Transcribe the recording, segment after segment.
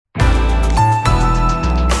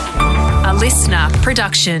listener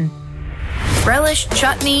production. Relish,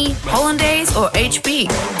 chutney, hollandaise or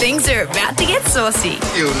HB. Things are about to get saucy.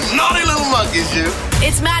 You naughty little monkeys, you.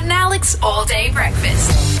 It's Matt and Alex All Day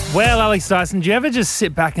Breakfast. Well, Alex Dyson, do you ever just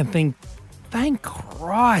sit back and think, thank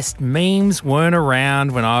Christ memes weren't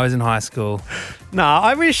around when I was in high school? Nah,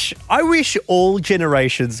 I wish all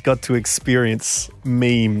generations got to experience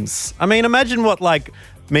memes. I mean, imagine what,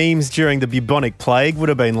 memes during the bubonic plague would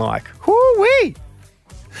have been like. Whoo-wee!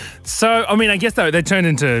 So, I mean, I guess they turned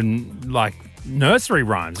into, nursery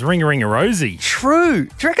rhymes. Ring-a-ring-a-rosy. True.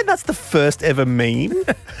 Do you reckon that's the first ever meme?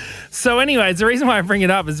 So anyways, the reason why I bring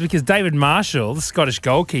it up is because David Marshall, the Scottish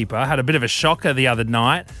goalkeeper, had a bit of a shocker the other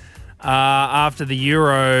night after the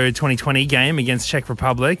Euro 2020 game against Czech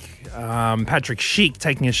Republic. Patrick Schick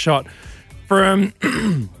taking a shot from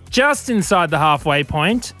just inside the halfway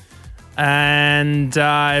point, and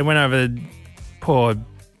it went over poor,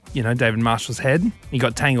 David Marshall's head. He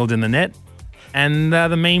got tangled in the net, and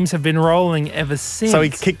the memes have been rolling ever since. So he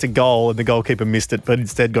kicked a goal and the goalkeeper missed it, but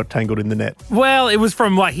instead got tangled in the net. Well, it was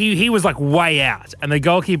from he was way out, and the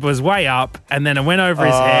goalkeeper was way up, and then it went over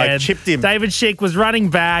his head. It chipped him. David Schick was running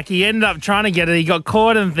back. He ended up trying to get it. He got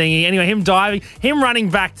caught in the thingy. Anyway, him running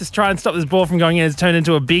back to try and stop this ball from going in has turned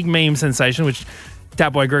into a big meme sensation, which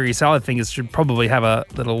that boy Gregory Salad thinks should probably have a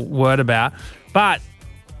little word about. But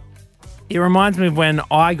it reminds me of when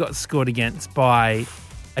I got scored against by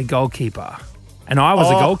a goalkeeper. And I was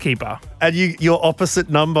a goalkeeper. And your opposite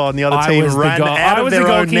number on the other team ran out of their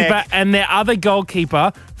own neck. And their other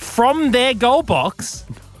goalkeeper, from their goal box,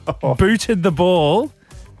 booted the ball,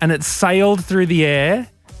 and it sailed through the air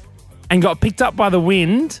and got picked up by the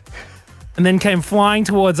wind and then came flying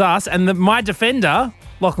towards us. And my defender,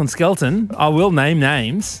 Lachlan Skelton, I will name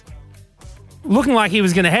names, looking like he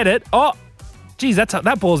was going to head it. Oh, geez,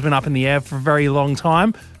 that ball's been up in the air for a very long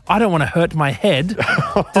time. I don't want to hurt my head.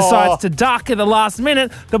 Decides to duck at the last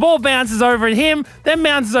minute. The ball bounces over at him, then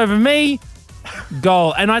bounces over me.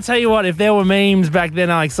 Goal. And I tell you what, if there were memes back then,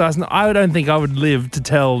 Alex Dyson, I don't think I would live to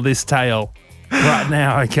tell this tale right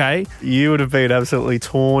now, okay? You would have been absolutely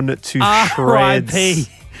torn to shreds. R.I.P.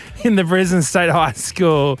 in the Brisbane State High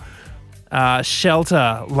School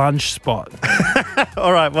shelter lunch spot.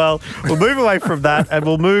 All right, well, we'll move away from that and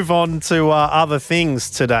we'll move on to other things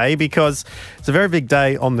today because it's a very big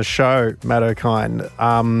day on the show, Matt O'Kine.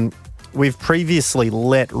 We've previously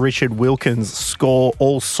let Richard Wilkins score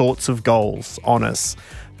all sorts of goals on us,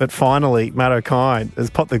 but finally Matt O'Kine has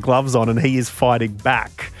put the gloves on and he is fighting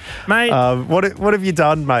back. Mate. What have you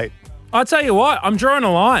done, mate? I'll tell you what, I'm drawing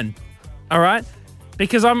a line, all right?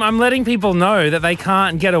 Because I'm letting people know that they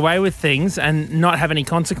can't get away with things and not have any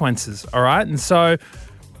consequences, all right? And so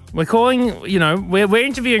we're calling, we're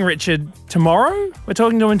interviewing Richard tomorrow. We're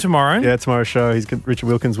talking to him tomorrow. Yeah, tomorrow's show. Richard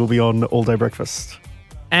Wilkins will be on All Day Breakfast.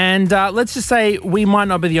 And let's just say we might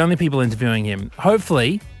not be the only people interviewing him.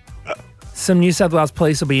 Hopefully, some New South Wales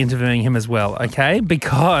police will be interviewing him as well, okay?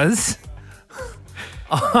 Because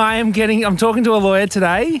I'm talking to a lawyer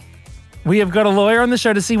today. We have got a lawyer on the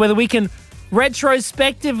show to see whether we can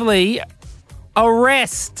retrospectively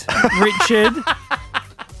arrest Richard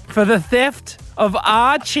for the theft of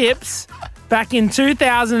our chips back in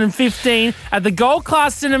 2015 at the Gold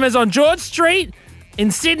Class Cinemas on George Street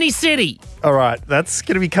in Sydney City. All right, that's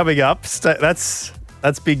going to be coming up. That's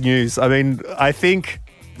big news. I mean, I think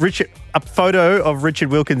a photo of Richard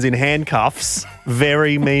Wilkins in handcuffs,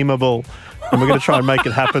 very memeable. And we're going to try and make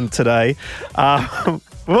it happen today.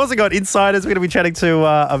 We've also got insiders. We're going to be chatting to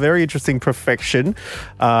a very interesting profession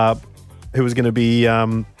who is going to be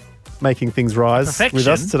making things rise with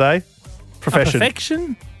us today.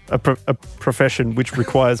 Perfection? A profession which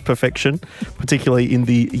requires perfection, particularly in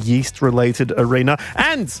the yeast-related arena.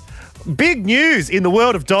 And big news in the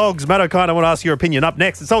world of dogs. Matt O'Kine, I want to ask your opinion up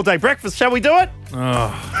next. It's All Day Breakfast. Shall we do it?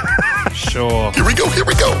 Oh, sure. Here we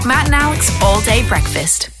go. Matt and Alex All Day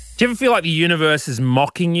Breakfast. Do you ever feel like the universe is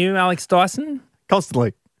mocking you, Alex Dyson?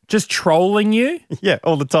 Constantly. Just trolling you? Yeah,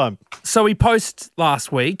 all the time. So we posted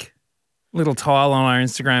last week a little tile on our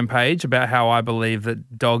Instagram page about how I believe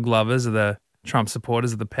that dog lovers are the Trump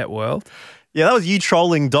supporters of the pet world. Yeah, that was you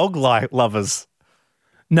trolling dog lovers.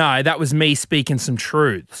 No, that was me speaking some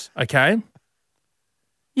truths, okay?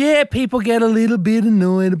 Yeah, people get a little bit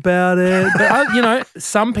annoyed about it. But,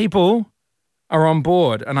 some people are on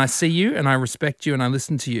board and I see you and I respect you and I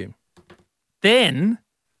listen to you. Then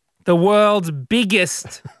the world's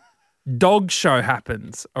biggest dog show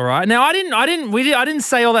happens, all right? Now, I didn't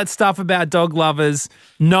say all that stuff about dog lovers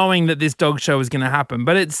knowing that this dog show was going to happen,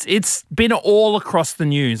 but it's been all across the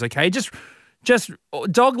news, okay? Just just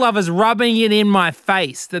dog lovers rubbing it in my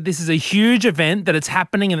face that this is a huge event, that it's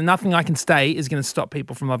happening, and that nothing I can say is going to stop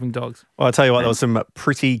people from loving dogs. Well, I'll tell you what, there was some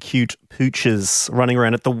pretty cute pooches running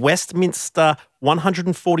around at the Westminster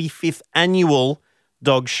 145th Annual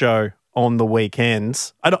Dog Show on the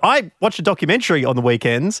weekends. I watched a documentary on the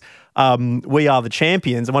weekends, We Are the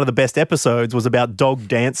Champions, and one of the best episodes was about dog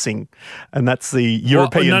dancing, and that's the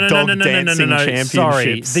European Dog Dancing Championships.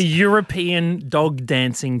 Sorry, the European Dog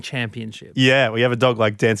Dancing Championship. Yeah, we have a dog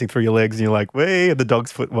like dancing through your legs, and you're like, "Way!" And the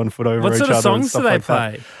dog's one foot over What each sort other. of songs do they like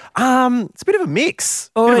play? It's a bit of a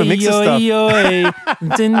mix. Oi, Bit of a mix of stuff. Oi,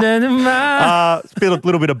 It's a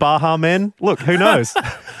little bit of Baha Men. Look, who knows?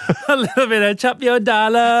 a little bit of Chop Your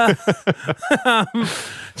Dollar.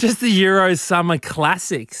 Just the Euro summer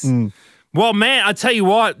classics. Well, man, I tell you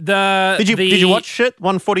what. Did you watch it?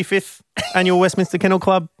 145th Annual Westminster Kennel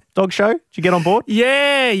Club Dog Show? Did you get on board?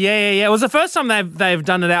 Yeah. It was the first time they've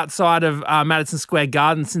done it outside of Madison Square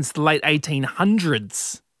Garden since the late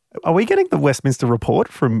 1800s. Are we getting the Westminster report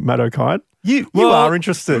from Matt O'Kine? You Well, are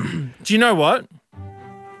interested. Do you know what?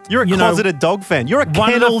 You're a closeted dog fan. You're a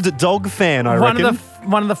kennelled dog fan, I reckon.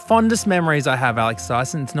 One of the fondest memories I have, Alex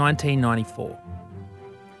Dyson, it's 1994.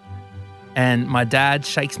 And my dad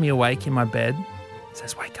shakes me awake in my bed,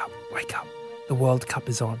 says, wake up, the World Cup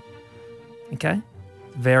is on. Okay?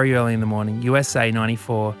 Very early in the morning, USA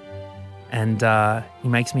 94, and he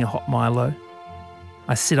makes me a hot Milo.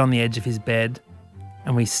 I sit on the edge of his bed,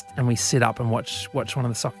 and we sit up and watch one of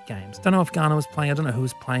the soccer games. Don't know if Ghana was playing, I don't know who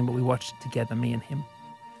was playing, but we watched it together, me and him.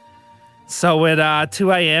 So at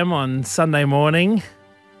 2 a.m. on Sunday morning,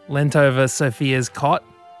 leant over Sophia's cot,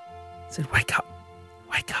 said, wake up.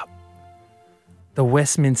 The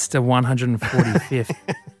Westminster 145th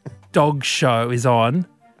Dog Show is on,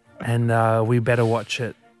 and we better watch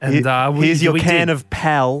it. And here's your can of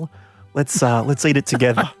Pal. Let's eat it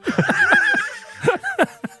together.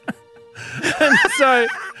 And so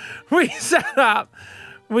we sat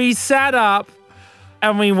up,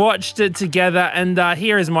 and we watched it together. And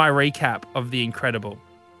here is my recap of the incredible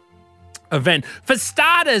event. For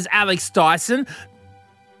starters, Alex Dyson,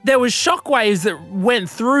 there was shockwaves that went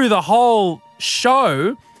through the whole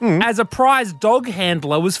show as a prize dog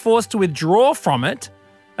handler was forced to withdraw from it,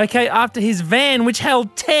 okay, after his van, which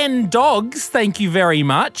held 10 dogs, thank you very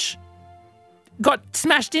much, got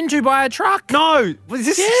smashed into by a truck. No, is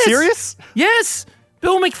this serious? Yes.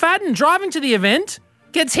 Bill McFadden driving to the event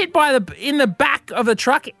gets hit in the back of the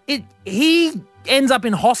truck. He ends up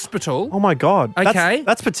in hospital. Oh my God. Okay.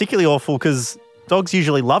 That's particularly awful because dogs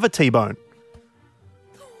usually love a T-bone.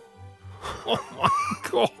 Oh my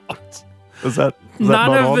God.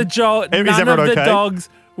 None of the dogs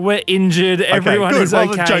were injured. Everyone is okay.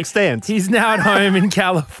 Well, the joke stands. He's now at home in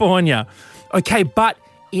California. Okay, but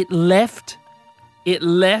it left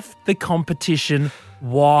the competition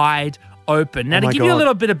wide open. Now, to give you a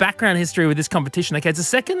little bit of background history with this competition, okay, it's the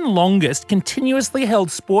second longest continuously held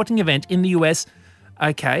sporting event in the US,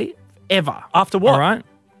 okay, ever. After what? All right.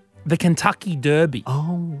 The Kentucky Derby.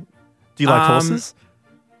 Oh. Do you like horses?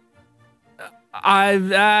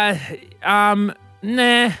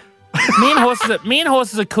 Nah. Me and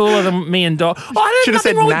horses are cooler than me and dogs. Oh, I don't have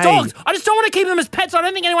nothing wrong with dogs. I just don't want to keep them as pets. I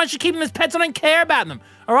don't think anyone should keep them as pets. I don't care about them.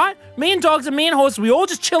 All right? Me and dogs and me and horses, we all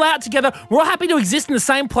just chill out together. We're all happy to exist in the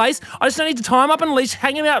same place. I just don't need to tie them up on a leash,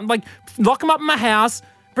 hang them out, like lock them up in my house,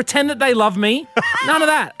 pretend that they love me. None of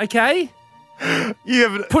that, okay? You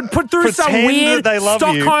have put through some weird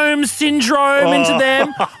Stockholm syndrome into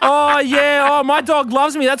them. Oh, yeah. Oh, my dog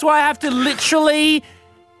loves me. That's why I have to literally...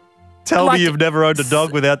 Tell me you've never owned a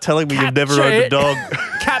dog without telling me you've never owned a dog.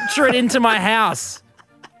 Capture it into my house.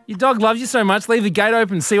 Your dog loves you so much, leave the gate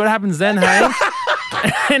open, see what happens then, hey?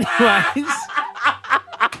 Anyways.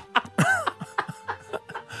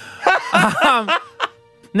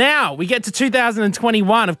 Now, we get to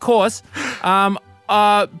 2021, of course.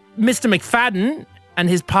 Mr. McFadden and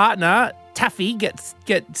his partner, Taffy, get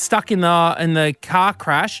stuck in the car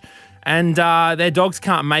crash, and their dogs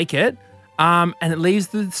can't make it. And it leaves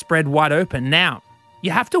the spread wide open. Now, you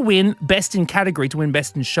have to win best in category to win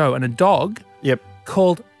best in show. And a dog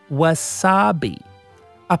called Wasabi,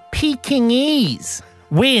 a Pekingese,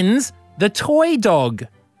 wins the toy dog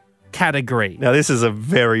category. Now, this is a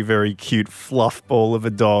very, very cute fluff ball of a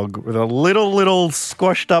dog with a little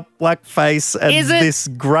squashed up black face and this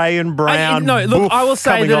grey and brown. No, look, I will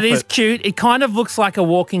say that it is cute. It kind of looks like a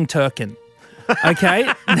walking turkin.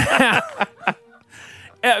 Okay? Now...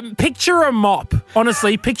 picture a mop.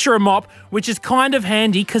 Honestly, picture a mop, which is kind of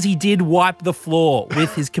handy because he did wipe the floor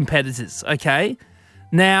with his competitors, okay?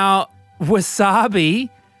 Now,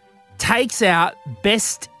 Wasabi takes out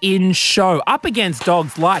best in show up against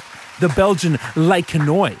dogs like the Belgian Le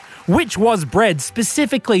Canoë, which was bred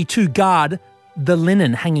specifically to guard the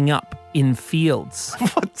linen hanging up in fields.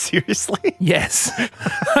 What, seriously? Yes.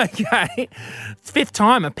 Okay. Fifth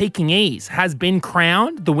time a Pekingese has been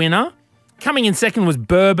crowned the winner. Coming in second was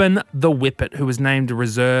Bourbon the Whippet, who was named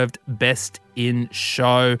reserved best in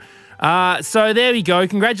show. So there we go.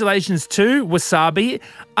 Congratulations to Wasabi.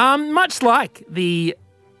 Much like the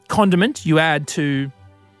condiment you add to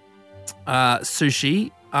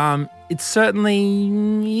sushi, it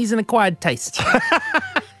certainly is an acquired taste.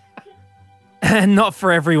 And not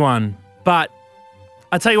for everyone. But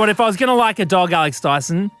I tell you what, if I was going to like a dog, Alex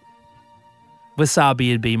Dyson,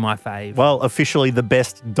 Wasabi would be my fave. Well, officially the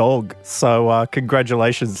best dog. So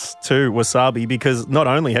congratulations to Wasabi, because not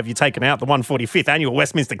only have you taken out the 145th Annual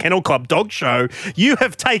Westminster Kennel Club Dog Show, you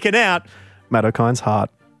have taken out Matt O'Kine's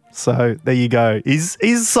heart. So there you go. He's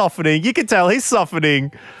softening. You can tell he's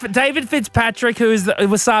softening. David Fitzpatrick, who is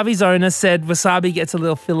Wasabi's owner, said Wasabi gets a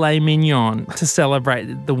little filet mignon to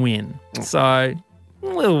celebrate the win. So,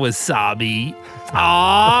 little Wasabi.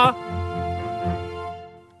 Ah.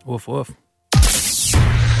 Woof, woof.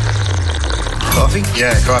 Coffee?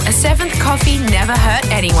 Yeah, coffee. A seventh coffee never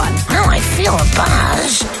hurt anyone. Oh, I feel a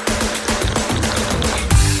buzz.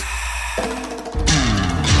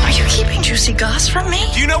 Are you keeping juicy goss from me?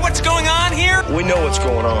 Do you know what's going on here? We know what's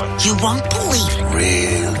going on. You won't believe it.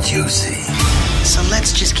 Real juicy. So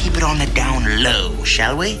let's just keep it on the down low,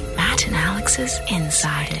 shall we? Matt and Alex's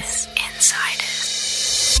Insiders.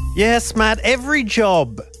 Yes, Matt, every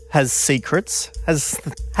job has secrets,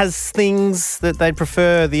 has things that they'd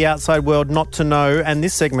prefer the outside world not to know. And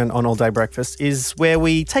this segment on All Day Breakfast is where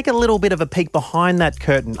we take a little bit of a peek behind that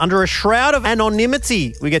curtain. Under a shroud of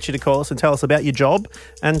anonymity, we get you to call us and tell us about your job,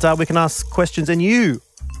 and we can ask questions, and you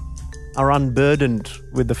are unburdened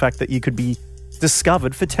with the fact that you could be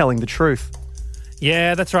discovered for telling the truth.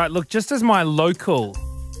 Yeah, that's right. Look, just as my local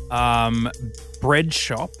bread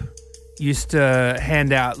shop used to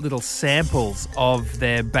hand out little samples of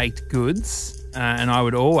their baked goods, and I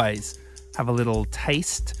would always have a little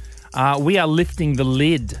taste. We are lifting the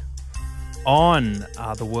lid on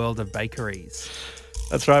the world of bakeries.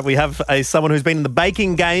 That's right. We have someone who's been in the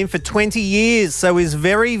baking game for 20 years, so is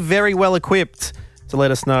very, very well equipped to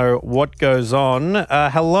let us know what goes on.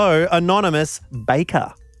 Hello, Anonymous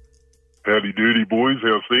Baker. Howdy doody, boys.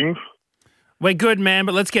 How's things? We're good, man,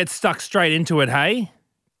 but let's get stuck straight into it, hey?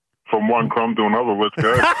 From one crumb to another, let's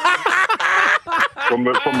go. from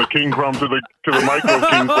the king crumb to the maker of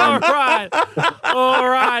king crumb. All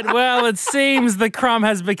right. Well, it seems the crumb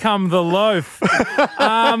has become the loaf. What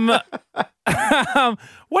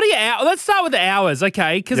are your hours? Let's start with the hours,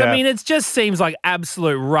 okay? Because, I mean, it just seems like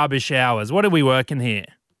absolute rubbish hours. What are we working here?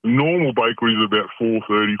 Normal bakeries are about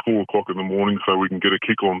 4:30, 4 o'clock in the morning, so we can get a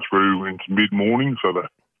kick on through into mid-morning, so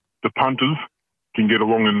the punters can get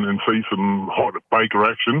along and see some hot baker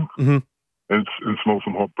action and smell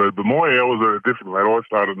some hot bread. But my hours are different, mate. I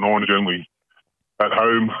start at 9, generally at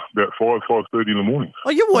home about 5:30 in the morning. Oh,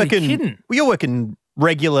 you're working. kidding? Well, you're working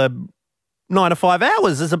regular 9 to 5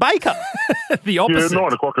 hours as a baker. The opposite. Yeah,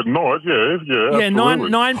 9 o'clock at night. Yeah, Yeah, absolutely.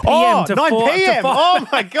 9 p.m. Oh, to 9 4 p.m. to 5. Oh,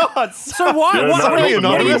 my God. So why? Yeah, what, 9 what, are you,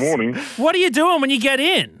 o'clock what, are in the you, morning. what are you doing when you get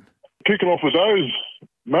in? Kicking off the dough,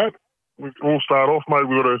 Matt. We'll start off, mate.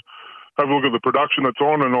 We've got to have a look at the production that's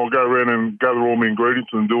on, and I'll go around and gather all my ingredients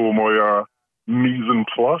and do all my mise en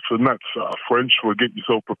place, and that's French for get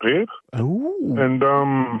yourself prepared. Ooh. And,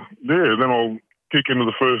 then I'll kick into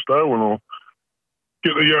the first dough, and I'll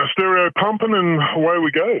get the stereo pumping, and away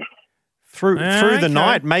we go. Through the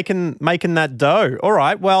night, making that dough. All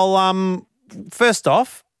right. Well, first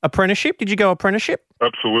off, apprenticeship. Did you go apprenticeship?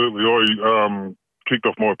 Absolutely. I kicked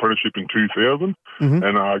off my apprenticeship in 2000,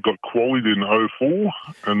 and I got qualified in 2004,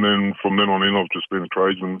 and then from then on in, I've just been a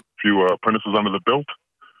tradesman, a few apprentices under the belt.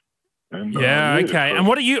 And, okay. So and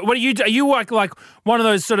what do you do? Are you like one of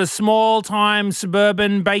those sort of small time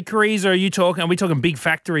suburban bakeries, or are we talking big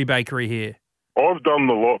factory bakery here? I've done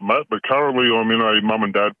a lot, Matt, but currently I'm in a mum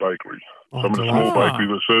and dad bakery. So I'm in a small bakery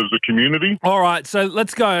that serves the community. All right, so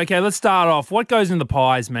let's go. Okay, let's start off. What goes in the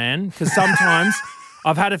pies, man? Because sometimes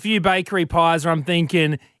I've had a few bakery pies where I'm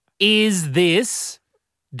thinking, is this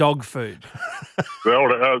dog food?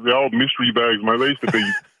 The old mystery bags, mate, they used to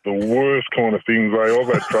be the worst kind of things. I've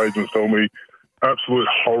had tradesmen tell me absolute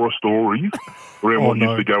horror stories around what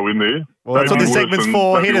used to go in there. Well, that's what this segment's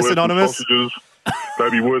for. Hit us, Anonymous.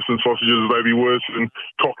 They'd be worse than sausages. They'd be worse than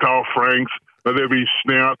cocktail franks. There'd be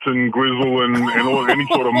snouts and grizzle and any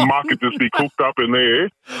sort of muck would just be cooked up in there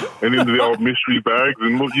and into the old mystery bags.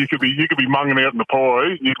 And look, you could be munging out in the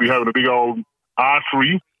pie. You could be having a big old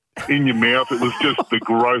artery in your mouth. It was just the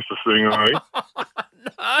grossest thing, eh?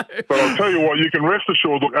 But I'll tell you what, you can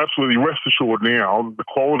absolutely rest assured now, the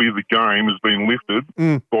quality of the game has been lifted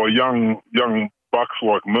by young bucks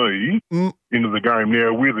like me into the game.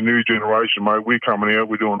 Now, we're the new generation, mate. We're coming out,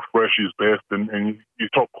 we're doing fresh is best, and your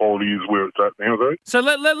top quality is where it's at now, though. So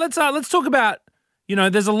let's talk about,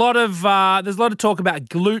 there's a lot of talk about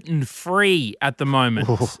gluten-free at the moment,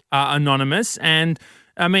 Anonymous. And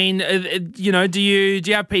I mean, do you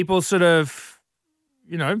have people sort of,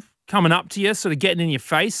 coming up to you, sort of getting in your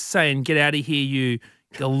face, saying, "Get out of here, you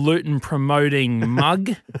gluten-promoting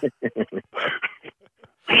mug"?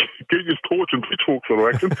 Get your torch and pitchfork sort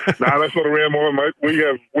of action. No, that's not around mine, mate. We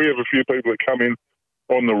have a few people that come in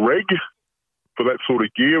on the reg for that sort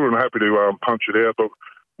of gear, and happy to punch it out. But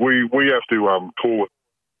we have to call it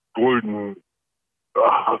gluten.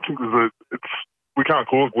 I think we can't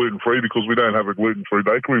call it gluten free because we don't have a gluten free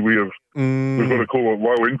bakery. We've got to call it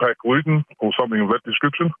low impact gluten or something of that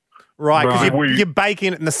description. Right, because you're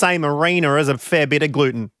baking it in the same arena as a fair bit of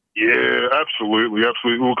gluten. Yeah, absolutely.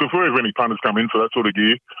 Look, if we have any punters come in for that sort of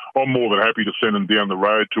gear, I'm more than happy to send them down the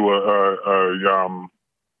road to a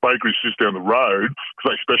bakery just down the road because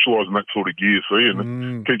they specialise in that sort of gear, see,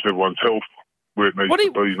 and it keeps everyone's health where it needs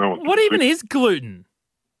to be. What even is gluten?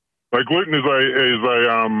 So gluten is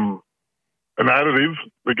an additive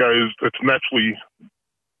that's naturally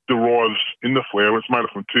derives in the flour. It's made up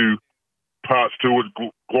from two parts to it,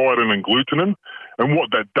 gliadin and glutenin. And what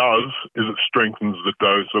that does is it strengthens the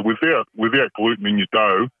dough. So without gluten in your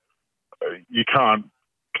dough, you can't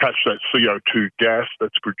catch that CO2 gas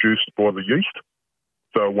that's produced by the yeast,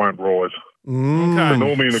 so it won't rise. Okay. So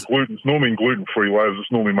normally in gluten-free loaves,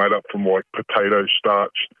 it's normally made up from like potato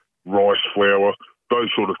starch, rice flour, those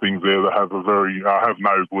sort of things there that have have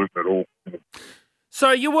no gluten at all.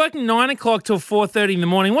 So you're working 9 o'clock till 4:30 in the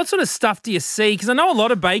morning. What sort of stuff do you see? Because I know a lot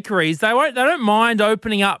of bakeries, they don't mind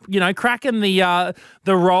opening up, cracking the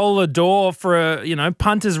roller door for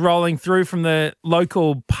punters rolling through from the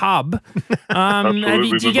local pub.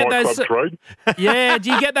 Absolutely, do you get those? Trade. Yeah, do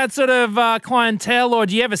you get that sort of clientele, or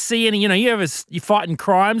do you ever see any? You fighting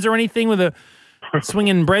crimes or anything with a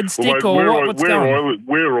swinging breadstick, well, or what's going on?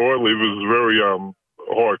 Where I live is a very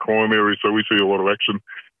high crime area, so we see a lot of action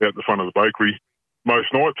out the front of the bakery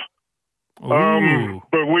most nights.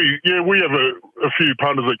 But we have a few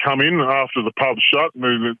punters that come in after the pub's shut,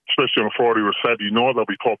 and especially on a Friday or a Saturday night, they'll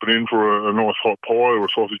be popping in for a nice hot pie or a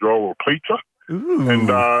sausage roll or a pizza. Ooh. And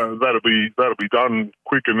that'll be done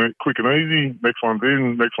quick and easy. Next one's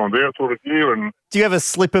in, next one's out, sort of gear. And do you ever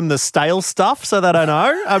slip them the stale stuff so they don't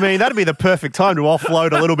know? I mean, that'd be the perfect time to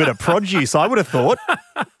offload a little bit of produce, I would have thought.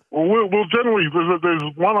 Well, generally, there's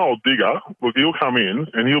one old digger. Look, he'll come in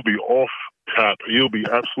and he'll be off tap. He'll be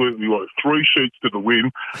absolutely like 3 sheets to the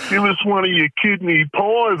wind. Give us one of your kidney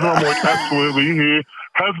pies. And I'm like, absolutely, here,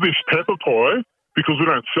 have this pepper pie. Because we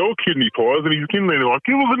don't sell kidney pies, and he's in there like,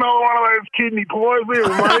 give us another one of those kidney pies. They're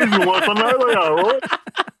amazing. Like, I know they are, right?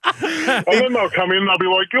 And then they'll come in and they'll be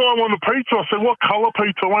like, I want a pizza. I said, what colour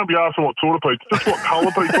pizza? I won't be asking what sort of pizza. Just what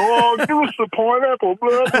colour pizza. Oh, give us the pineapple.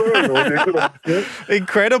 Blah, blah.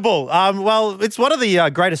 Incredible. Well, it's one of the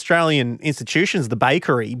great Australian institutions, the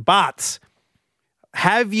bakery, but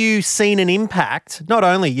have you seen an impact, not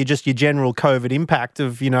only your general COVID impact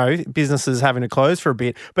of, businesses having to close for a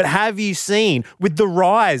bit, but have you seen, with the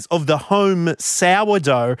rise of the home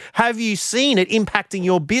sourdough, have you seen it impacting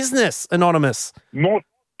your business, Anonymous? Not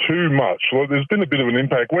too much. Well, there's been a bit of an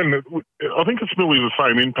impact. I think it's really the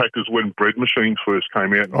same impact as when bread machines first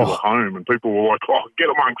came out into the home, and people were like, get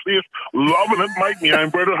amongst this, loving it, make my own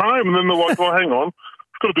bread at home. And then they're like, hang on.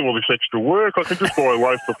 Got to do all this extra work. I can just buy a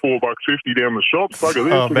loaf for $4.50 down the shop. Look at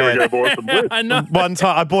this. We're going to go buy some bread. I know. One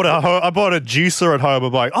time I bought a juicer at home.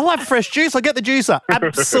 I'm like, I'll have fresh juice. I'll get the juicer.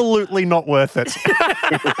 Absolutely not worth it.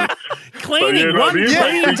 Cleaning. One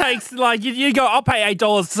clean takes you go, I'll pay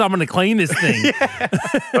 $8 for someone to clean this thing.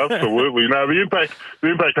 Absolutely. No, the impact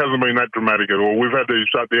hasn't been that dramatic at all. We've had to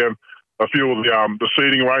shut down a few of the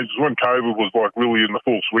seating arrangements. When COVID was really in the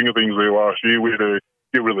full swing of things there last year, we had to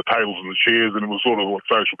get rid of the tables and the chairs, and it was sort of like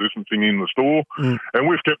social distancing in the store. And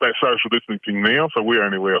we've kept that social distancing now, so we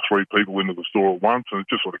only allow 3 people into the store at once, and it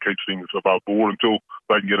just sort of keeps things above board until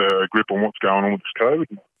they can get a grip on what's going on with this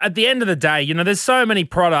COVID. At the end of the day, there's so many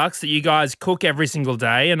products that you guys cook every single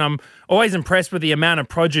day, and I'm always impressed with the amount of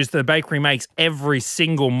produce the bakery makes every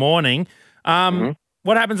single morning.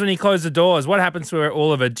 What happens when you close the doors? What happens to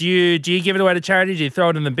all of it? Do you give it away to charity? Do you throw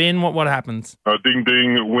it in the bin? What happens? Ding,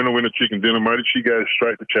 ding, winner, chicken dinner, mate. She goes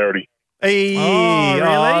straight to charity. Hey,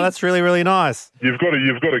 really? That's really, really nice. You've got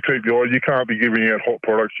to keep your eye. You can't be giving out hot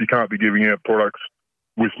products. You can't be giving out products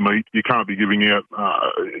with meat. You can't be giving out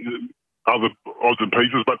other odds and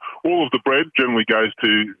pieces, but all of the bread generally goes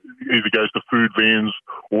to food vans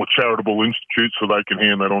or charitable institutes, so they can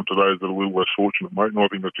hand that on to those that are a little less fortunate, mate. And I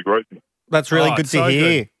think that's a great thing. That's really good to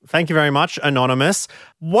hear. Good. Thank you very much, Anonymous.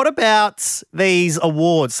 What about these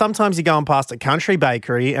awards? Sometimes you're going past a country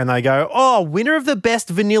bakery and they go, oh, winner of the best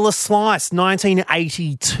vanilla slice,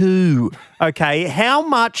 1982. Okay, how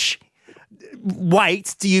much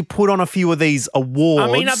weight do you put on a few of these awards?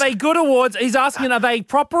 I mean, are they good awards? He's asking, are they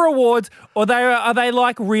proper awards or are they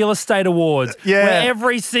like real estate awards? Yeah. Where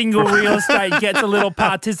every single real estate gets a little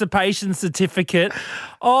participation certificate.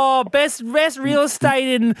 Oh, best real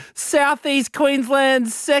estate in Southeast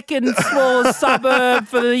Queensland's second smallest suburb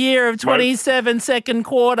for the year of 27, second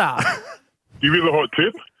quarter. Give you the hot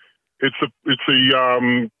tip. It's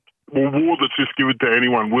the award that's just given to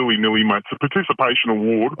anyone willy-nilly, mate. It's a participation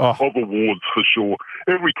award of awards for sure.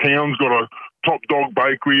 Every town's got a top dog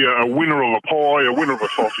bakery, a winner of a pie, a winner of a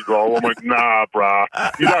sausage roll. I'm like, nah, brah,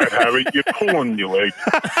 you don't have it. You're pulling your leg.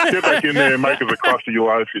 Get back in there and make us a crust of your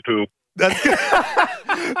loaf, you tool. That's good.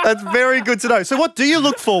 That's very good to know. So, what do you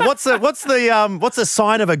look for? What's the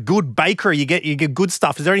sign of a good bakery? You get good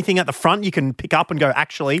stuff. Is there anything at the front you can pick up and go,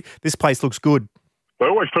 actually, this place looks good? They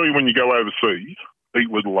always tell you when you go overseas, eat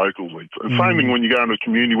where the locals eat. And same thing when you go into a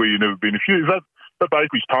community where you've never been. If that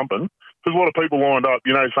bakery's pumping, there's a lot of people lined up.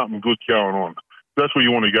 You know something good's going on. That's where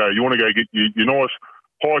you want to go. You want to go get your nice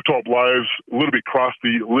high top loaves, a little bit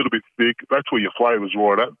crusty, a little bit thick. That's where your flavour's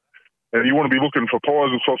right at. And you want to be looking for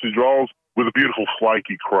pies and sausage rolls with a beautiful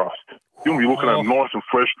flaky crust. You want to be looking at them nice and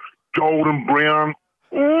fresh, golden brown.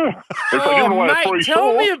 It's like giving away a free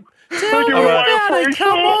tell me about it.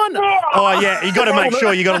 Come on. Oh, yeah, you got to make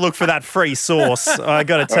sure you got to look for that free sauce. I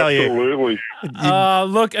got to tell you. Absolutely.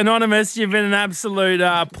 Look, Anonymous, you've been an absolute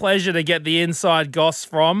pleasure to get the inside goss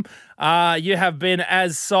from. You have been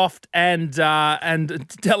as soft and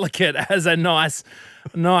delicate as a nice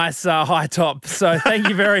high top. So thank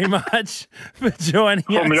you very much for joining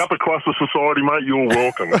us. From the upper class of society, mate, you're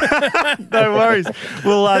welcome. No worries.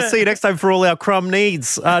 We'll see you next time for all our crumb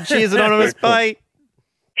needs. Cheers, Anonymous. Bye.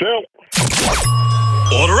 Ciao.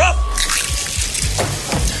 Order up.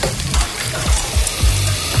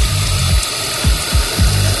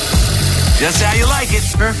 Just how you like it.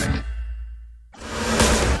 Perfect.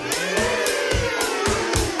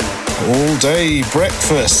 All day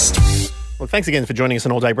breakfast. Well, thanks again for joining us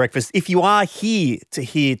on All Day Breakfast. If you are here to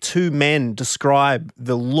hear two men describe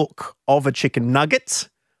the look of a chicken nugget,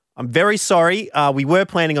 I'm very sorry. We were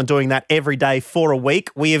planning on doing that every day for a week.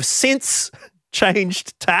 We have since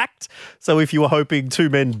changed tact. So if you were hoping two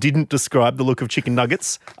men didn't describe the look of chicken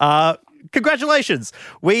nuggets, congratulations.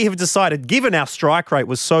 We have decided, given our strike rate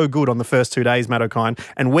was so good on the first 2 days, Matt O'Kine,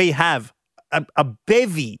 and we have a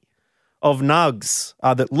bevy of nugs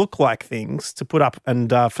that look like things to put up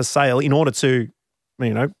and for sale in order to,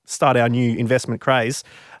 start our new investment craze.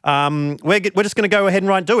 We're just going to go ahead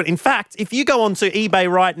and do it. In fact, if you go onto eBay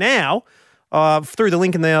right now, through the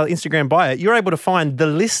link in the Instagram bio, you're able to find the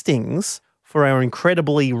listings for our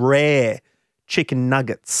incredibly rare chicken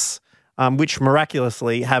nuggets, which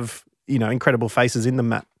miraculously have, incredible faces in them,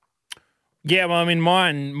 Matt. Yeah, well, I mean,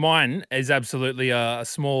 mine is absolutely a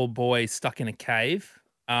small boy stuck in a cave.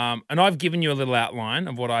 And I've given you a little outline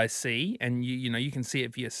of what I see, and you can see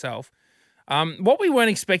it for yourself. What we weren't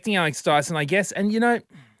expecting, Alex Dyson, I guess, and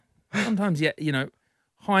sometimes,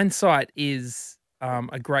 hindsight is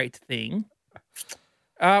a great thing.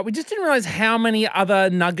 We just didn't realize how many other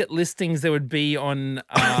nugget listings there would be on.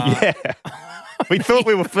 Yeah. We thought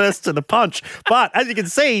we were first to the punch. But as you can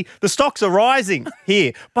see, the stocks are rising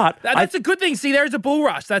here. But that's a good thing. See, there's a bull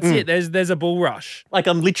rush. That's it. There's a bull rush. Like,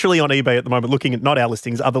 I'm literally on eBay at the moment looking at not our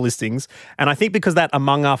listings, other listings. And I think because that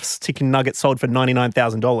Among Us chicken nugget sold for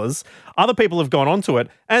 $99,000, other people have gone onto it.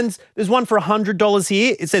 And there's one for $100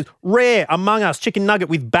 here. It says, rare Among Us chicken nugget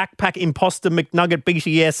with backpack imposter McNugget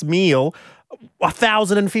BTS meal,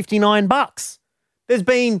 $1,059. There's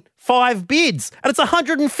been 5 bids, and it's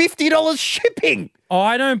 $150 shipping. Oh,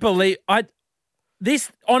 I don't believe this.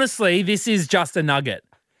 Honestly, this is just a nugget.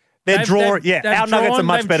 Our nuggets are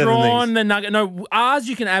much better than these. They've drawn the nugget. No, ours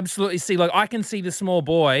you can absolutely see. Like, I can see the small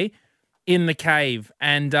boy in the cave,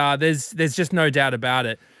 and there's just no doubt about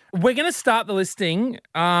it. We're going to start the listing.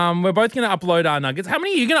 We're both going to upload our nuggets. How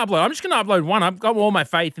many are you going to upload? I'm just going to upload one. I've got all my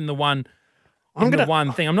faith in the one.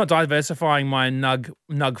 One thing. I'm not diversifying my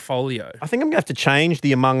nug folio. I think I'm going to have to change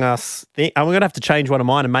the Among Us thing. I'm going to have to change one of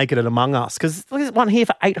mine and make it an Among Us, because look at one here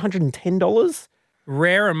for $810.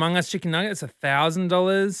 Rare Among Us chicken nuggets,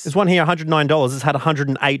 $1,000. There's one here, $109. It's had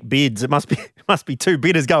 108 bids. It must be two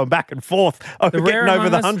bidders going back and forth getting over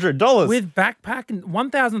the $100. With backpack and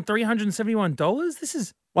 $1,371. This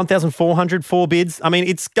is 1,404 bids. I mean,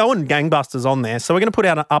 it's going gangbusters on there. So we're going to put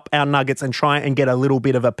up our nuggets and try and get a little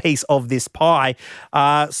bit of a piece of this pie.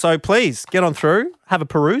 So please get on through, have a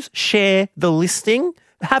peruse, share the listing,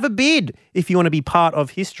 have a bid if you want to be part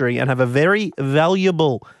of history and have a very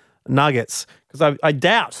valuable nuggets. Because I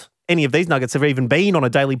doubt any of these nuggets have even been on a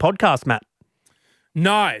daily podcast, Matt.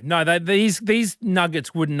 No, these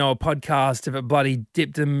nuggets wouldn't know a podcast if it bloody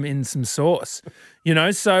dipped them in some sauce,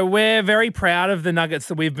 So we're very proud of the nuggets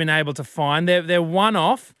that we've been able to find. They're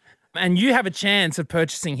one-off, and you have a chance of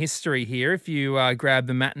purchasing history here if you grab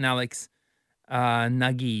the Matt and Alex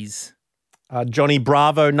nuggies. Johnny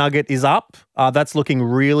Bravo nugget is up. That's looking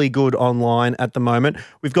really good online at the moment.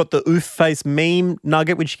 We've got the oof face meme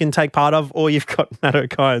nugget, which you can take part of, or you've got Matt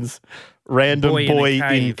O'Kine's random boy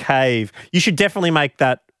in cave. You should definitely make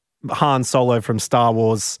that Han Solo from Star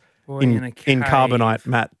Wars in carbonite,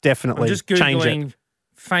 Matt. Definitely. I'm just change Googling it.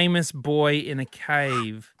 Famous boy in a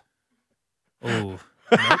cave. Oh.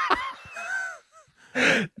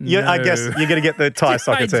 Yeah, I guess you're going to get the Thai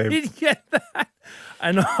soccer team. I did get that.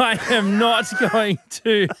 And I am not going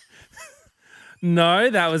to. No,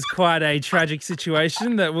 that was quite a tragic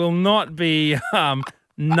situation that will not be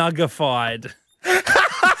nuggified.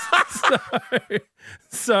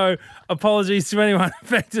 So apologies to anyone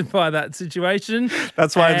affected by that situation.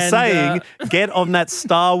 That's why I'm saying get on that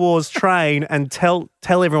Star Wars train and tell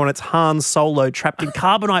everyone it's Han Solo trapped in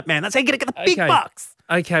carbonite, man. That's how you're going to get the big bucks.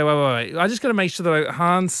 Okay, wait. I just got to make sure that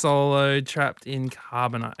Han Solo trapped in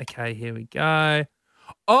carbonite. Okay, here we go.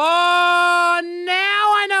 Oh, now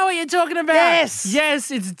I know what you're talking about.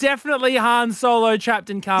 Yes, it's definitely Han Solo trapped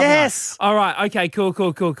in carbonite. Yes. All right, okay,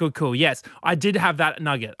 cool. Yes, I did have that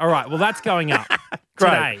nugget. All right, well, that's going up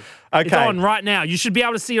today. Okay. It's on right now. You should be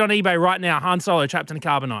able to see it on eBay right now, Han Solo trapped in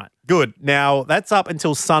carbonite. Good. Now, that's up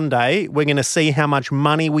until Sunday. We're going to see how much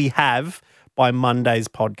money we have by Monday's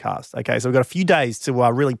podcast. Okay, so we've got a few days to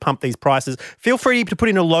really pump these prices. Feel free to put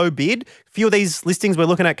in a low bid. A few of these listings we're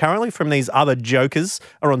looking at currently from these other jokers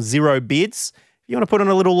are on 0 bids. If you want to put on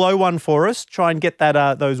a little low one for us, try and get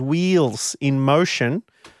that those wheels in motion,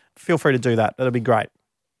 feel free to do that. That'll be great.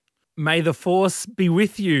 May the force be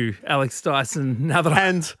with you, Alex Dyson. Now that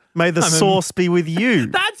and may the sauce be with you.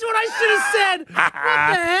 That's what I should have said. What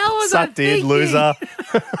the hell was I thinking? Sucked in, loser.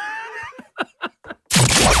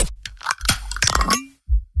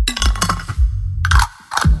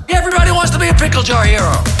 Everybody wants to be a pickle jar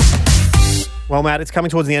hero. Well, Matt, it's coming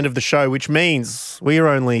towards the end of the show, which means we are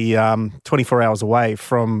only 24 hours away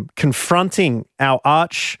from confronting our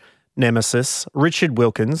arch nemesis, Richard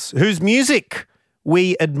Wilkins, whose music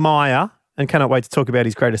we admire and cannot wait to talk about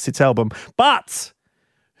his greatest hits album, but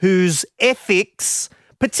whose ethics,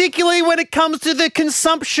 particularly when it comes to the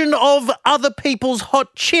consumption of other people's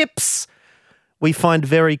hot chips, we find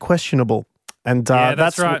very questionable. And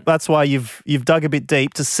that's right. That's why you've dug a bit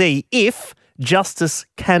deep to see if justice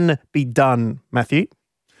can be done, Matthew.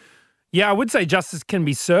 Yeah, I would say justice can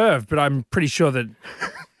be served, but I'm pretty sure that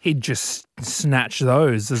he'd just snatch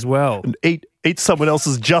those as well. And eat someone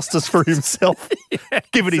else's justice for himself,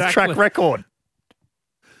 given his track record.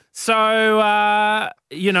 So,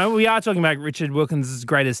 we are talking about Richard Wilkins'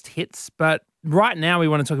 greatest hits, but right now we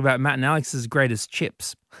want to talk about Matt and Alex's greatest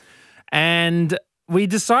chips. And we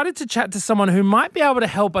decided to chat to someone who might be able to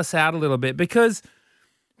help us out a little bit, because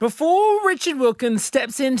before Richard Wilkins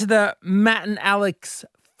steps into the Matt and Alex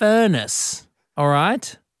furnace, all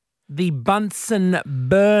right, the Bunsen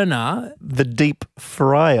burner. The deep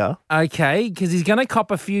fryer. Okay, because he's going to cop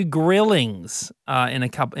a few grillings in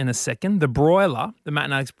a second. The broiler, the Matt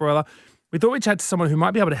and Alex broiler. We thought we'd chat to someone who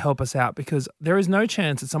might be able to help us out, because there is no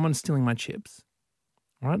chance that someone's stealing my chips.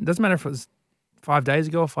 All right, it doesn't matter if it was 5 days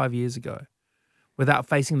ago or 5 years ago, without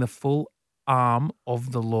facing the full arm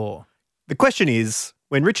of the law. The question is,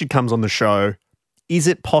 when Richard comes on the show, is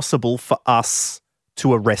it possible for us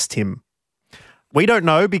to arrest him? We don't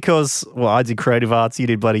know because, I did creative arts, you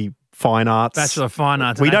did bloody fine arts. Bachelor of Fine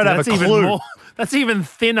Arts. We don't have a clue. That's even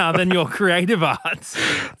thinner than your creative arts.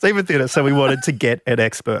 It's even thinner. So we wanted to get an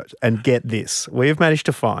expert. And get this, we have managed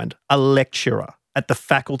to find a lecturer at the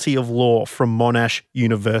Faculty of Law from Monash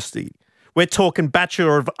University. We're talking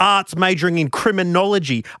Bachelor of Arts majoring in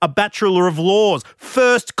criminology, a Bachelor of Laws,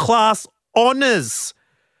 first class honours.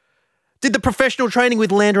 Did the professional training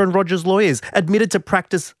with Lander and Rogers lawyers, admitted to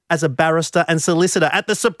practice as a barrister and solicitor at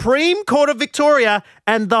the Supreme Court of Victoria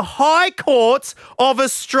and the High Court of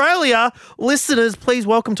Australia. Listeners, please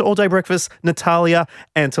welcome to All Day Breakfast, Natalia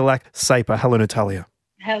Antilak-Saper. Hello, Natalia.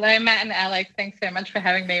 Hello, Matt and Alex. Thanks so much for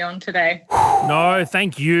having me on today. No,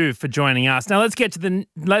 thank you for joining us. Now let's get to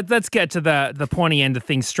the pointy end of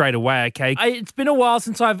things straight away. Okay, it's been a while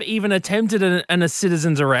since I've even attempted a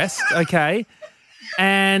citizen's arrest. Okay.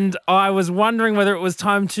 And I was wondering whether it was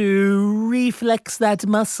time to reflex that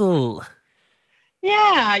muscle.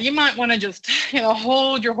 Yeah, you might want to just,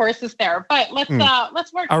 hold your horses there. But let's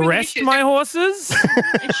work through Arrest the my horses?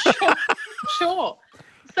 Sure.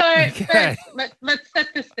 So first, let's set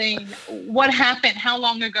this thing. What happened? How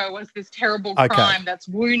long ago was this terrible crime that's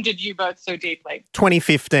wounded you both so deeply?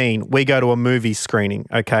 2015, we go to a movie screening,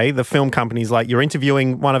 okay? The film company's like, you're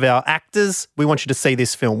interviewing one of our actors. We want you to see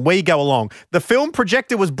this film. We go along. The film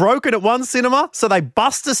projector was broken at one cinema, so they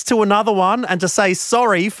bust us to another one. And to say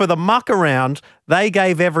sorry for the muck around, they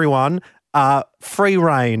gave everyone free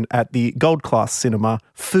reign at the Gold Class Cinema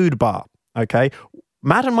food bar, okay?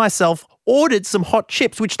 Matt and myself ordered some hot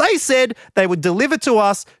chips, which they said they would deliver to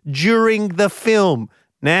us during the film.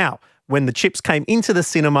 Now, when the chips came into the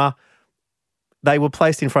cinema, they were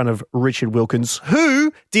placed in front of Richard Wilkins,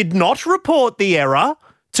 who did not report the error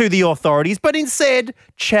to the authorities, but instead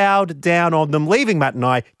chowed down on them, leaving Matt and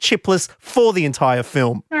I chipless for the entire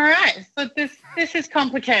film. All right. So this is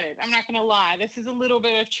complicated. I'm not going to lie. This is a little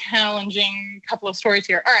bit of challenging couple of stories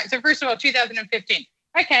here. All right. So first of all, 2015.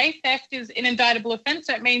 Okay, theft is an indictable offence.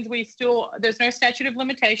 That means there's no statute of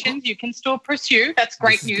limitations. You can still pursue. That's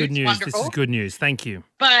great news. Good news. Wonderful. This is good news. Thank you.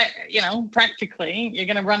 But, practically, you're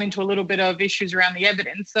going to run into a little bit of issues around the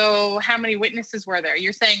evidence. So how many witnesses were there?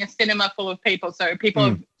 You're saying a cinema full of people. So people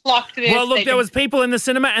have flocked to this. Well, look, there was people in the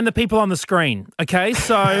cinema and the people on the screen. Okay,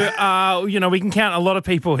 so, we can count a lot of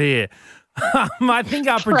people here. I think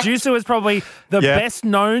our producer was probably the best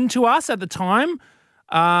known to us at the time.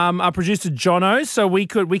 Our producer Jono, so we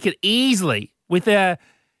could easily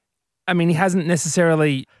he hasn't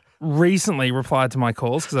necessarily recently replied to my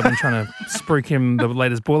calls because I've been trying to spruik him the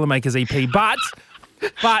latest Boilermakers EP,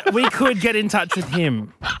 but we could get in touch with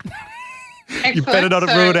him. Excellent. You better not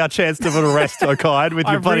have ruined our chance of an arrest, Okide, with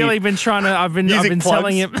your I've really been trying to. I've been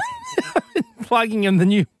telling him, plugging him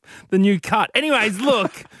the new cut. Anyways,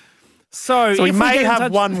 look. So we may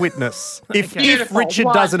have one witness if Richard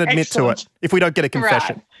doesn't admit to it, if we don't get a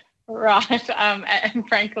confession. Right. And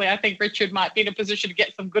frankly, I think Richard might be in a position to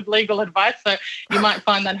get some good legal advice. So you might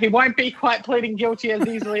find that he won't be quite pleading guilty as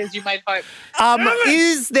easily as you might hope.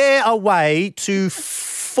 Is there a way to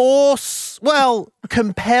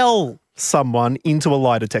compel someone into a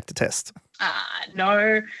lie detector test?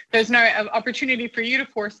 No, there's no opportunity for you to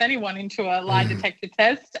force anyone into a lie detector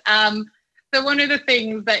test. So one of the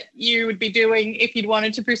things that you would be doing if you'd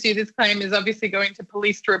wanted to pursue this claim is obviously going to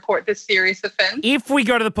police to report this serious offence. If we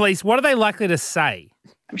go to the police, what are they likely to say?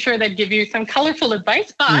 I'm sure they'd give you some colourful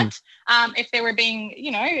advice, but if they were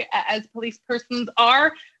being, as police persons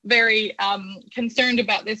are very concerned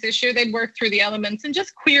about this issue, they'd work through the elements and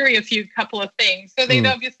just query a couple of things. So they'd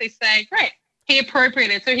obviously say, great, he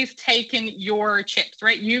appropriated. So he's taken your chips,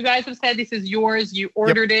 right? You guys have said this is yours. You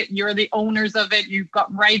ordered it. You're the owners of it. You've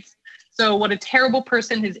got rights. So what a terrible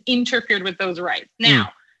person has interfered with those rights.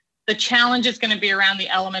 Now, the challenge is going to be around the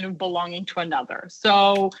element of belonging to another.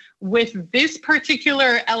 So with this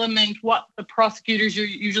particular element, what the prosecutors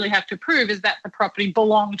usually have to prove is that the property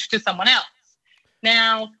belonged to someone else.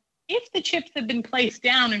 Now, if the chips had been placed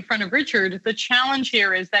down in front of Richard, the challenge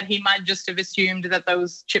here is that he might just have assumed that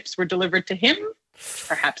those chips were delivered to him.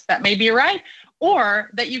 Perhaps that may be right. Or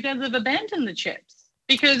that you guys have abandoned the chips.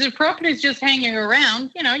 Because if property is just hanging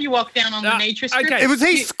around, you walk down on the nature strip. Okay. Was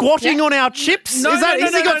he squatting on our chips? No,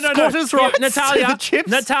 Has he got squatters' rights Natalia, to the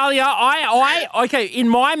chips? Natalia, in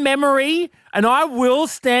my memory, and I will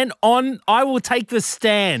take the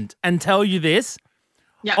stand and tell you this.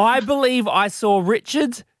 Yeah. I believe I saw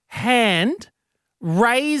Richard's hand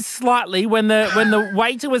raised slightly when the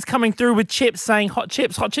waiter was coming through with chips saying, hot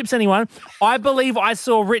chips, anyone? I believe I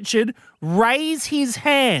saw Richard raise his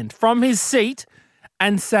hand from his seat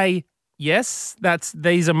and say, yes,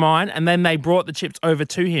 these are mine, and then they brought the chips over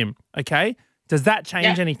to him, okay? Does that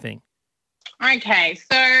change anything? Okay,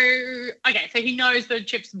 so he knows the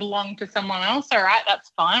chips belong to someone else. All right, that's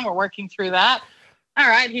fine. We're working through that. All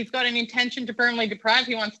right, he's got an intention to permanently deprive.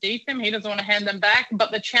 He wants to eat them. He doesn't want to hand them back, but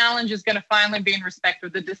the challenge is going to finally be in respect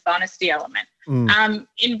of the dishonesty element.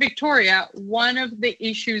 In Victoria, one of the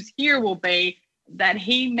issues here will be that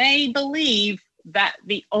he may believe that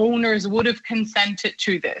the owners would have consented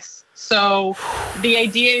to this. So the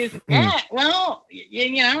idea is,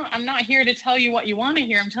 I'm not here to tell you what you want to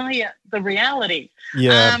hear. I'm telling you the reality.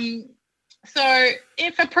 Yeah. So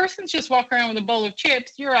if a person's just walking around with a bowl of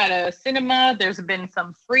chips, you're at a cinema, there's been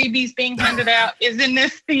some freebies being handed out. Isn't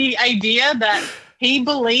this the idea that he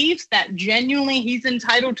believes that genuinely he's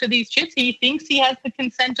entitled to these chips? He thinks he has the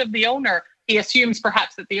consent of the owner. He assumes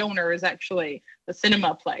perhaps that the owner is actually the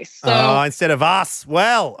cinema place. So, instead of us.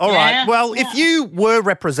 Well, all right. Well, if you were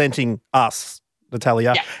representing us,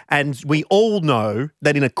 Natalia, and we all know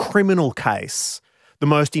that in a criminal case, the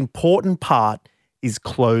most important part is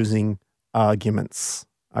closing arguments.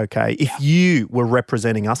 Okay. If you were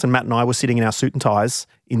representing us and Matt and I were sitting in our suit and ties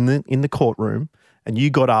in the courtroom and you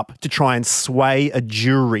got up to try and sway a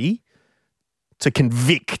jury to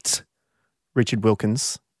convict Richard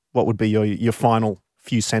Wilkins, what would be your final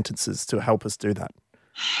few sentences to help us do that?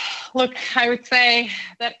 Look, I would say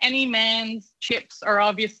that any man's chips are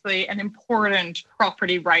obviously an important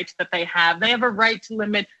property right that they have. They have a right to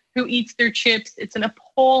limit who eats their chips. It's an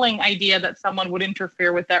appalling idea that someone would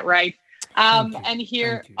interfere with that right. And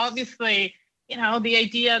here, obviously, the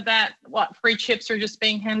idea that free chips are just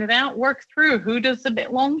being handed out, work through who does it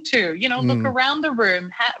belong to, look around the room,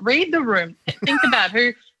 read the room, think about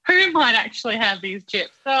who might actually have these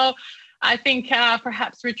chips. So I think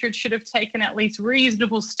perhaps Richard should have taken at least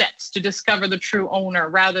reasonable steps to discover the true owner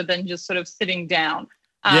rather than just sort of sitting down.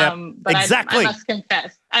 But exactly. I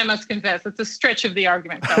must confess, it's a stretch of the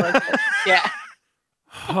argument, fellas. Yeah.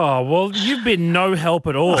 Oh, well, you've been no help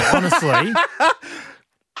at all, honestly.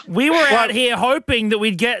 We were out here hoping that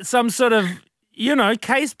we'd get some sort of,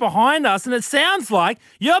 case behind us, and it sounds like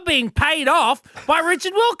you're being paid off by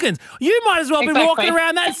Richard Wilkins. You might as well be walking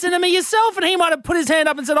around that cinema yourself, and he might have put his hand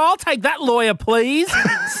up and said, I'll take that lawyer, please.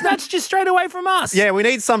 Snatched you straight away from us. Yeah, we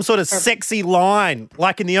need some sort of sexy line,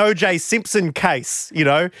 like in the O.J. Simpson case,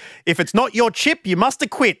 if it's not your chip, you must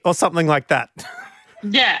acquit or something like that.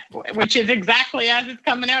 Yeah, which is exactly as it's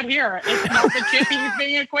coming out here. It's not the chip, he's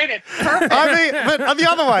being acquitted. Perfect. I mean, but the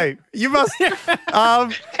other way, you must. If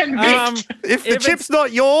the chip's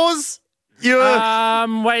not yours,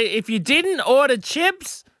 you're. Wait, if you didn't order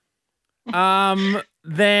chips, then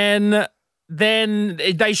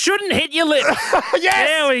they shouldn't hit your lips. Yes!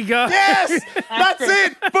 There we go. Yes! That's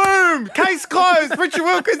it. Boom. Case closed. Richard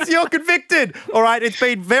Wilkins, you're convicted. All right. It's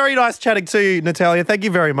been very nice chatting to you, Natalia. Thank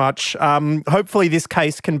you very much. Hopefully this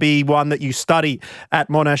case can be one that you study at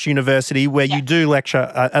Monash University, where you do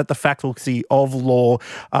lecture at the Faculty of Law.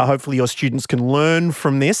 Hopefully your students can learn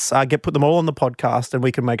from this, put them all on the podcast, and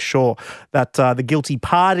we can make sure that the guilty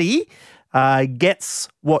party gets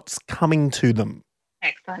what's coming to them.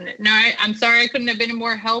 Excellent. No, I'm sorry I couldn't have been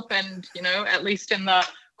more help. And, at least in the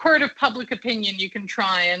court of public opinion, you can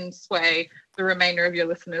try and sway the remainder of your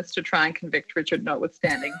listeners to try and convict Richard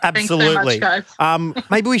notwithstanding. Absolutely. Thanks so much, guys.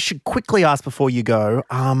 Maybe we should quickly ask before you go,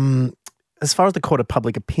 as far as the court of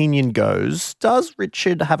public opinion goes, does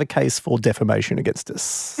Richard have a case for defamation against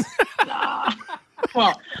us?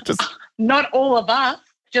 Well, not all of us,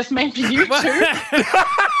 just maybe you two.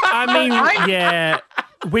 I mean, yeah.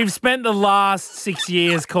 We've spent the last 6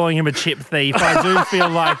 years calling him a chip thief. I do feel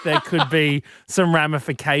like there could be some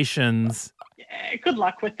ramifications. Yeah, good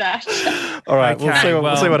luck with that. All right, okay,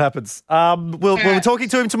 we'll see what happens. We'll be talking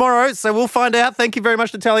to him tomorrow, so we'll find out. Thank you very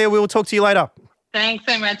much, Natalia. We will talk to you later. Thanks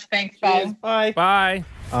so much. Thanks, bye. Bye. Bye.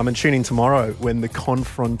 And tune in tomorrow when the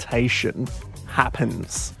confrontation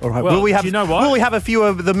happens. All right. Well, will we have? do you know what? Will we have a few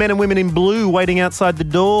of the men and women in blue waiting outside the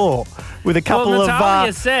door with a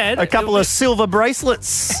couple of silver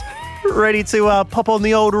bracelets ready to pop on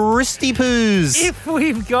the old wristy poos? If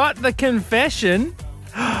we've got the confession,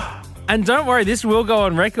 and don't worry, this will go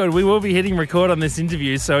on record. We will be hitting record on this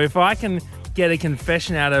interview. So if I can get a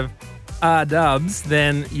confession out of R-Dubs,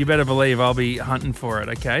 then you better believe I'll be hunting for it.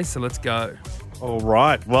 Okay, so let's go. All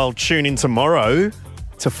right. Well, tune in tomorrow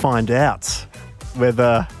to find out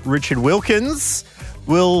whether Richard Wilkins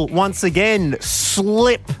will once again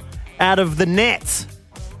slip out of the net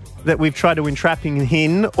that we've tried to entrap him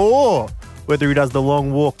in, or whether he does the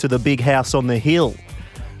long walk to the big house on the hill.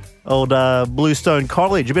 Old Bluestone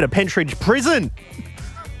College, a bit of Pentridge Prison.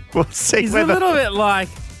 We'll see. He's a little bit like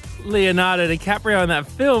Leonardo DiCaprio in that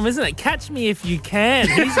film, isn't it? Catch Me If You Can.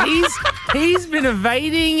 He's been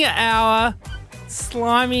evading our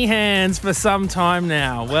slimy hands for some time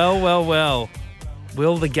now. Well.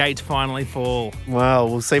 Will the gate finally fall? Well,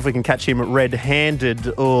 we'll see if we can catch him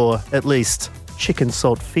red-handed or at least chicken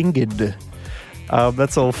salt-fingered.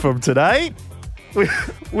 That's all from today.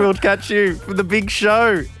 We'll catch you for the big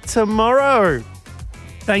show tomorrow.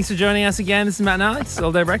 Thanks for joining us again. This is Matt and Alex,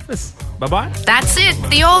 All Day Breakfast. Bye-bye. That's it.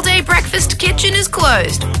 The all-day breakfast kitchen is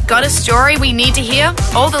closed. All Day Breakfast Kitchen is closed. Got a story we need to hear?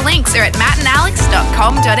 All the links are at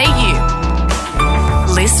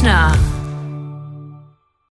mattandalex.com.au. Listener.